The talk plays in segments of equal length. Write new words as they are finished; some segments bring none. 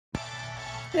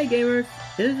Hey gamers,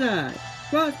 it is I,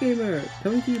 Cross Gamer,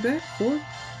 coming to you back for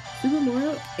Super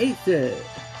Mario Aces.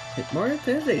 It's Mario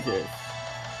Tennis Aces.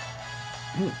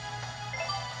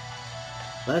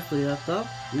 Last we left off,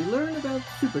 we learned about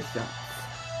Super Shots.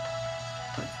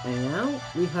 And now,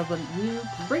 we have a new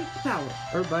great power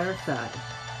by our side.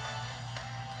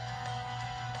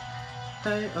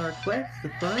 By our quest to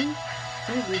find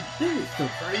and we did so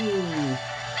fighting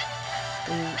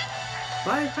and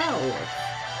by power.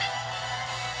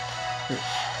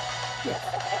 Yes.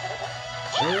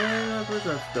 And where's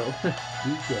our go?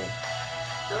 DK.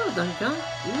 Oh, Donkey Kong.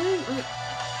 Wait.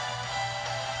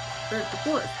 There's the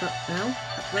forest now.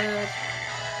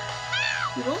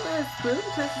 You won't let us through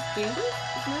because it's dangerous?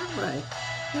 Isn't that right?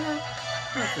 Yeah,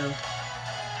 also.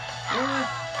 Yeah,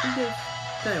 DK's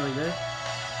kind of like that.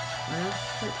 Well,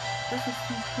 but this is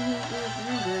completely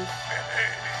dangerous.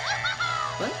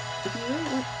 What? If you really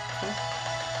want to...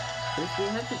 If we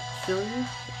have to show you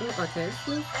our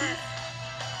characters,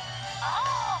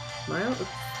 Mario, look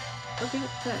at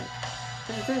that.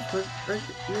 There's a transport right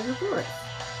in the forest.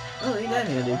 Oh, ain't that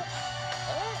handy.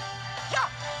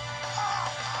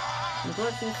 The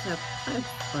forest have time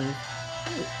on it.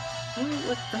 Hey, I wonder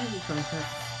what Donkey Kong has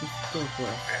in store for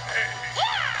us.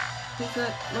 He's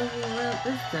not lugging around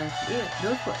this time. Yeah,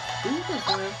 no forest.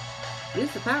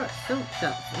 Use the power of Silk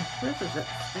Shots and Princess Shots.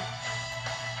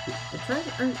 I tried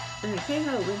to earn a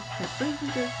KO with a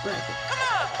freaking good bracket.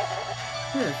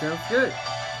 Yeah, sounds good.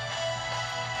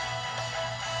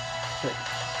 But,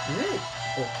 hey,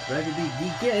 bracket beat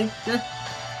DK.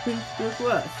 Things good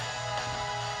for us.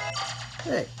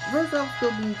 Hey, first off,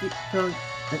 still being DK.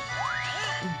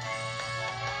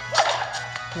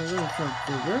 A little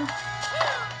something there.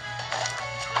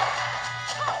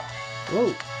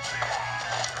 Whoa.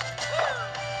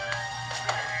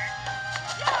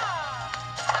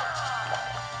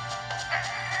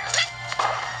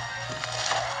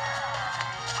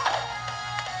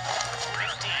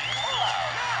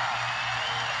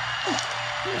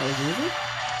 That was easy.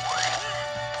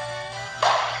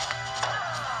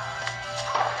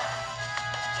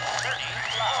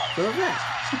 So was that.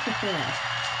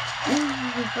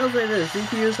 I'll say this,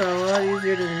 CPUs are a lot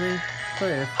easier than the main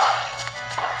players.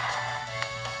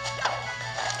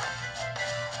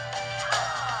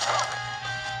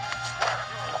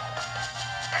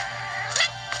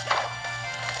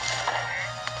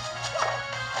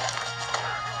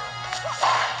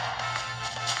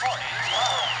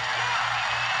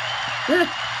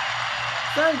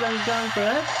 Sorry, Donkey Kong, for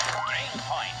that. Game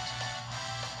point.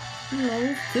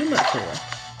 No, too much for it.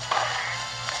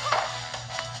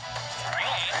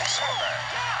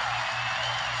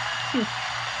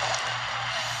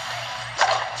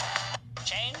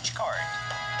 Change court.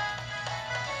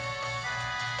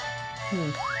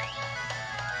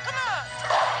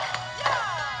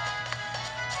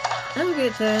 I don't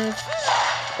get tennis.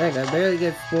 Heck, I barely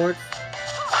get sports.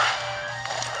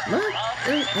 What?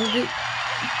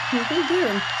 I'm pretty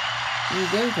good in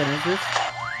game tennis.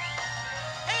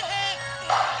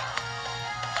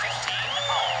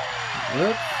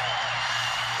 Whoops.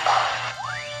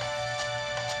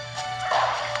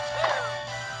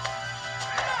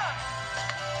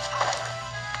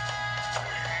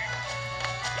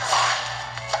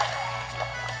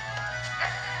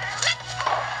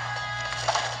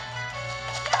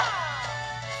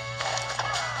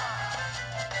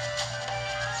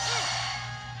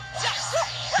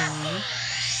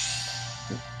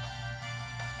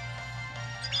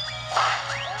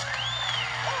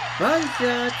 One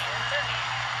shot!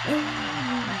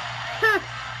 Ha!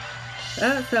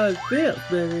 That's how it feels,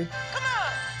 baby.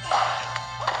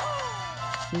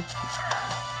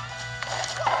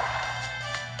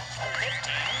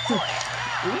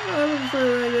 I'm so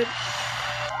good.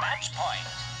 Match point.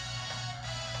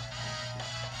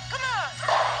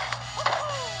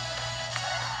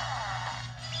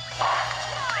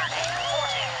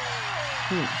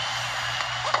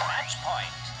 Match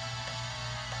point.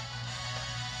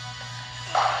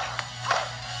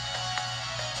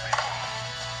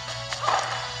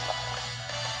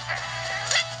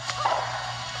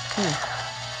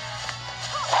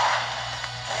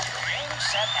 Game,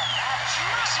 set, and match.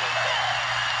 Receiver.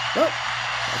 Oh,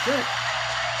 that's it.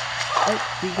 Oh,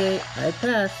 DK, I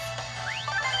passed.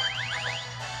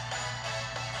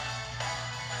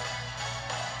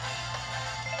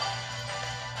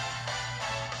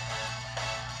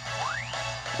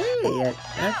 Hey, I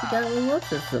actually got a remote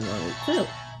system on it too.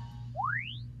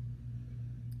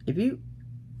 If you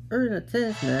are in a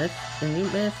tennis match and you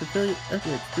manage to fill up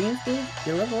your experience gauge,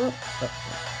 you level up.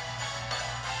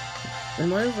 When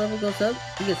Mario's level goes up,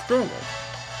 you get stronger.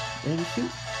 And you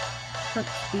shoot Punch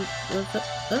speed goes up.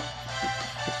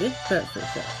 It's faster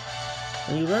shot.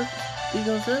 When you run, speed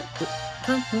goes up.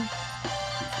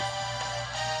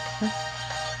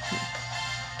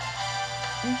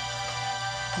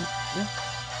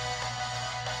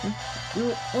 You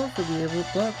will also be able to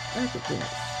block racket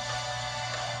damage.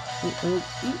 It will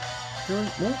eat your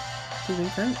more shooting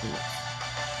time units.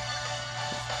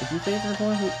 If you face an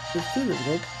opponent who is too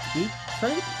difficult to beat, try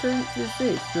to turn to your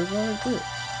stage to evolve a group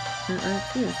and earn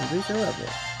experience and reach your level.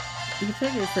 You can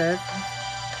check your stats.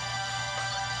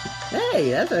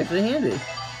 Hey, that's actually handy.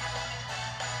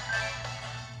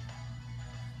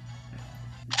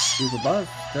 Do the boss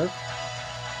stuff.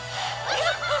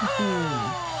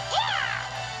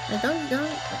 I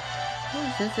don't. Oh,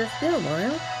 just still,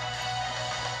 Mario.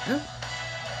 Oh,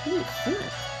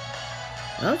 shit.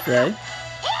 I'll say.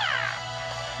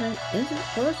 And into the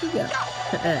course you go.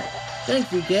 Thanks,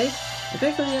 DK. And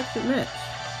thanks for the extra match.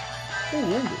 Hey,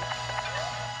 Andy.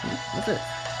 What's this?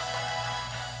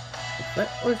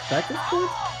 Or practice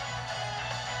court?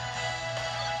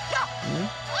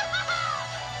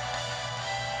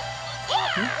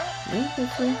 Maybe you can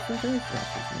swing some dance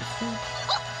lessons.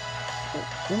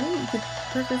 Maybe you could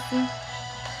practice some...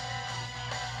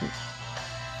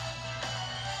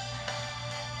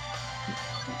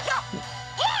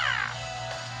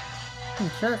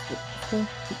 shots with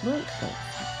bullet points.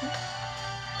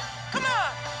 Come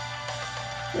on!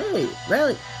 Hey,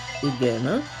 rally! Good game,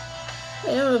 huh?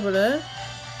 Hey, I'm over there.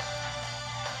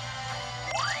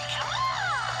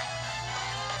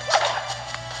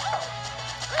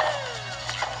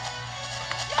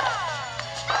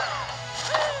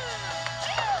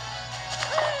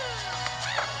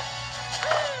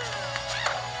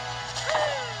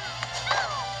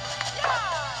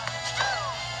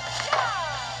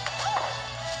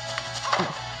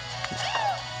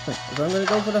 If I'm gonna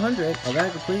go for the 100, I gotta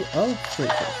complete all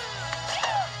stages.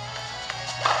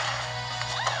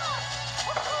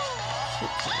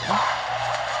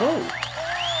 Whoa!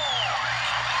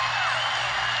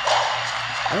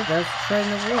 Oh, that's try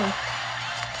number 1.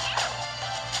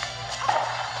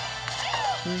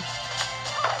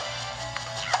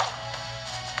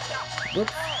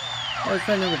 Whoops. That was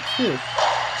try number 2.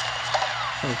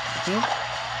 Okay.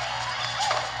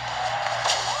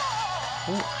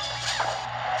 Oh.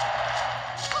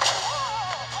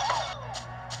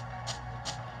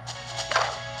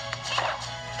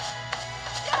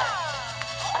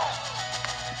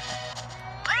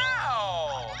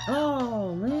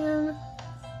 Oh, man.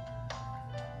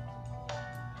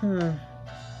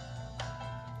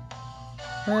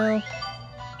 Well,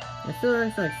 I still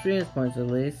earned some experience points at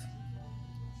least.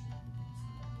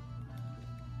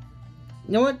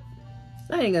 You know what?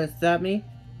 That ain't gonna stop me.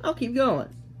 I'll keep going.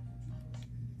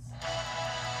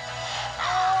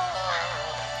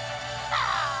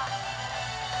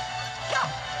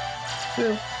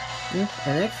 True. And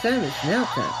next time it's now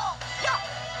time.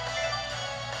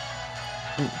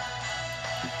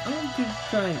 I'm gonna keep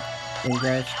trying,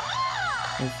 guys.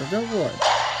 And so don't worry.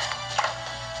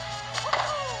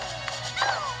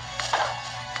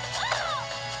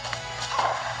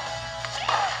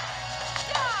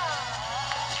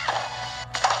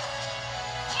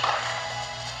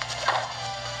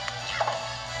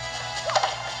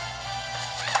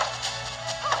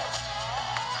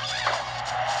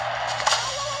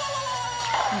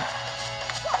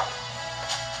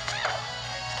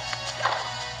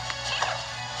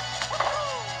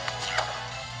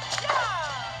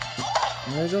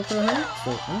 I'm gonna go for the 100,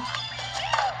 so,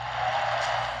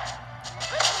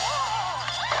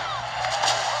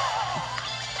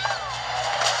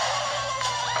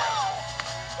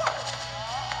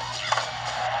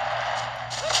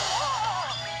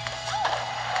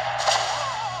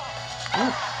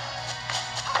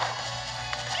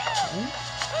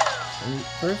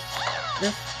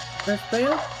 First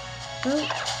fail?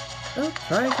 Oh,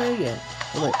 try again.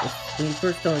 Oh, wait, when you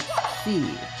first don't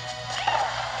succeed.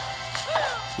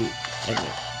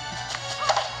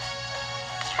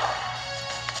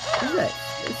 Right,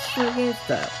 it's your game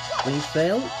style. When you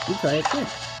fail, you try again.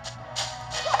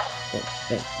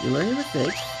 Then you learn your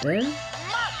mistakes, then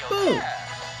boom!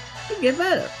 You get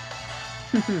better.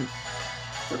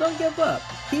 So don't give up.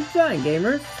 Keep trying,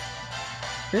 gamers.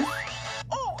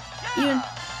 Even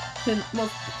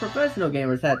most professional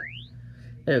gamers had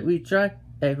retry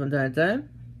from time to time.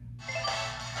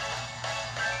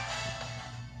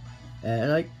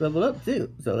 And I level up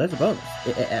too, so that's a bonus.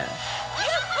 Yeah.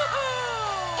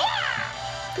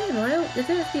 Hey Mario, your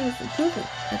tennis game is improving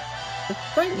at a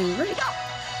frightening rate.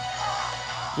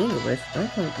 Jingle Wish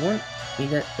 9.1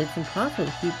 means that it's impossible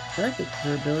to keep racket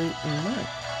durability in mind.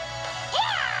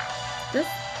 Just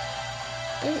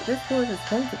Hey, this board is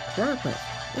going to progress.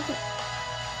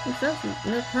 It's actually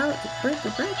enough power to break the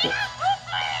bracket.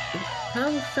 If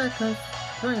power shot comes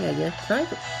flying at you, try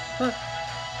to fuck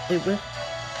it with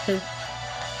his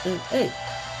A.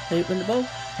 Hit when the ball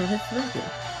hits the bracket.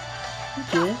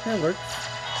 Okay, that works.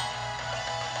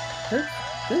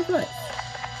 Good advice.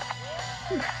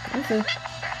 Okay.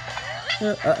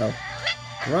 Uh-oh.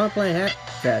 Wrong playing hat.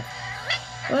 Sad.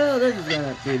 Well, this is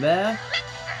gonna be bad.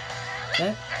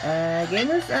 Okay.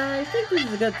 Gamers, I think this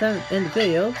is a good time to end the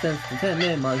video since the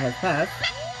 10-minute mark has passed.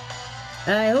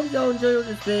 I hope y'all enjoyed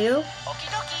this video. Okie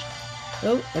dokie.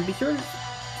 Oh, and be sure to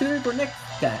tune in for next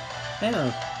time. Hang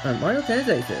on Mario Tennis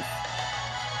Aces.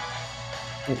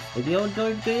 If you all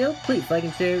enjoyed the video, please like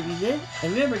and share if you did.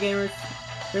 And remember gamers,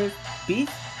 there's peace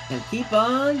and keep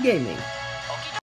on gaming.